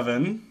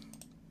 7.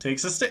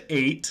 Takes us to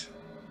 8.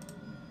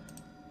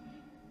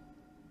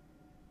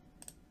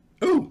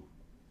 Ooh!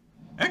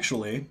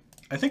 Actually,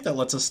 I think that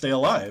lets us stay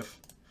alive.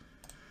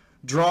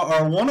 Draw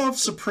our 1-of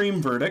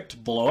Supreme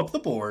Verdict, blow up the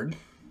board.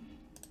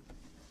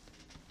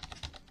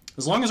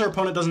 As long as our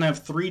opponent doesn't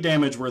have 3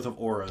 damage worth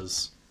of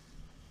auras,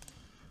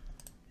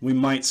 we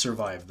might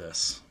survive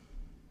this.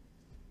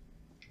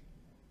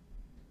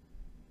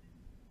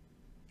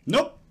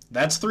 Nope,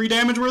 that's 3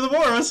 damage worth of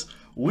auras.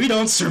 We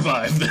don't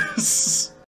survive this.